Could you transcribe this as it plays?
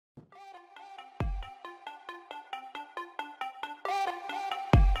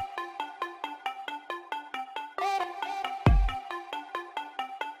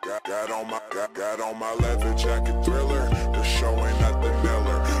Got on my leather jacket Thriller. The show ain't nothing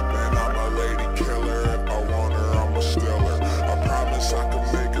Miller. Man, I'm a lady killer. If I want her, I'ma steal her. I promise I can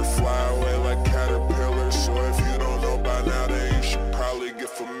make her fly away like caterpillars. So if you don't know by now, then you should probably get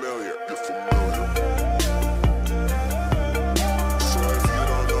familiar. So if you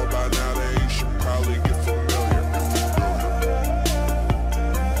don't know by now, then you should probably get familiar.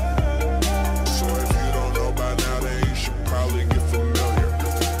 So if you don't know by now, then you should probably get familiar.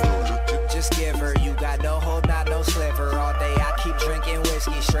 Just give her, you got no hold, not no sliver. All day I keep drinking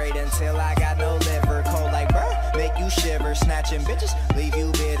whiskey straight until I got no liver. Cold like burr, make you shiver. Snatching bitches, leave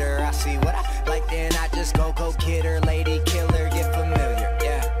you bitter. I see what I like, then I just go get her. Lady killer, get familiar,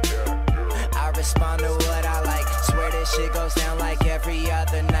 yeah. I respond to what I like. Swear this shit goes down like every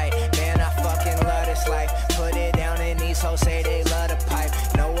other night. Man, I fucking love this life. Put it down and these hoes say they love the pipe.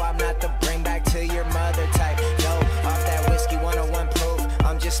 No, I'm not the bring back to your mother type. No, off that whiskey 101 proof.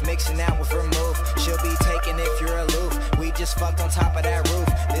 I'm just mixing that with vermouth. She'll be taken if you're aloof. We just fucked on top of that roof.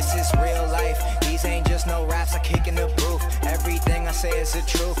 This is real life. These ain't just no raps I kick in the booth. Everything I say is the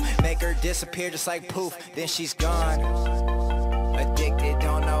truth. Make her disappear just like poof. Then she's gone. Addicted,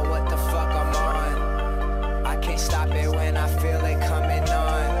 don't know what the fuck I'm on. I can't stop it when I feel it coming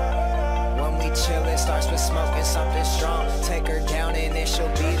on. When we chill, it starts with smoking something strong. Take her down and then she'll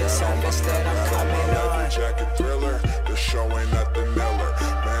beat us up. Instead I'm coming on. Jacket Thriller, the show ain't nothing Miller.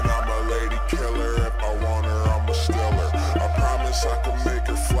 Man, I'm a lady killer. If I want her, I'ma steal her. I promise I can make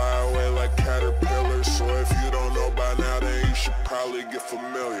her fly away like caterpillars. So if you don't know by now, then you should probably get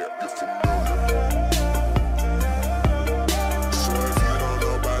familiar. So if you don't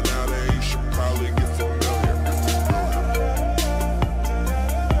know by now, then you should probably get familiar.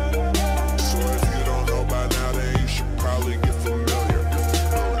 So if you don't know by now, then you should probably get familiar.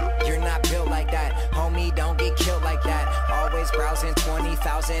 You're not built like that, homie, don't get killed like that. Always browsing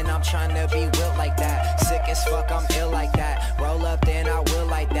 20,000, I'm trying to be built like that. Sick as fuck, I'm ill like that. Roll up, then I will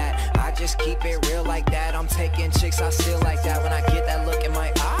like that. I just keep it real like that. I'm taking chicks, I still like that. When I get that look in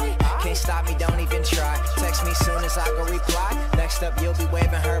my eye, can't stop me, don't even try. Text me soon as I go reply. Next up, you'll be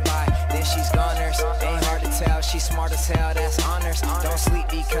waving her by. Then she's goners, ain't hard to tell. She's smart as hell, that's honors. Don't sleep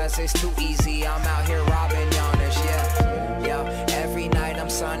because it's too easy. I'm out here robbing yawners, yeah. Yo, every night I'm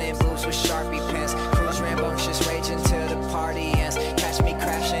sunning boobs with Sharpie pens. Cruise rambunctious, raging till the party ends. Catch me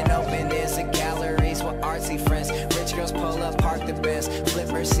crashing open is the galleries with artsy friends. Rich girls pull up, park the Benz. Flip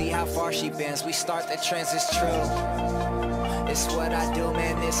her, see how far she bends. We start the trends, it's true. It's what I do,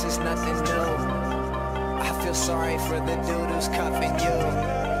 man, this is nothing new. I feel sorry for the dude who's cuffing you.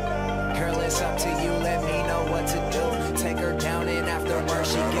 Girl, it's up to you, let me know what to do. Take her down and afterwards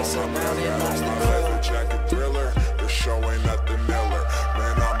she gets around and lost the crew. Jacket Thriller, the show ain't nothing Miller.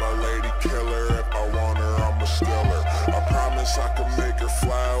 Man, I'm a lady killer. If I want her, I'ma steal her. I promise I can make her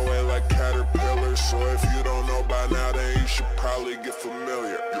fly away like caterpillars. So if you don't know by now, then you should probably get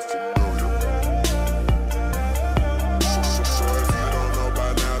familiar.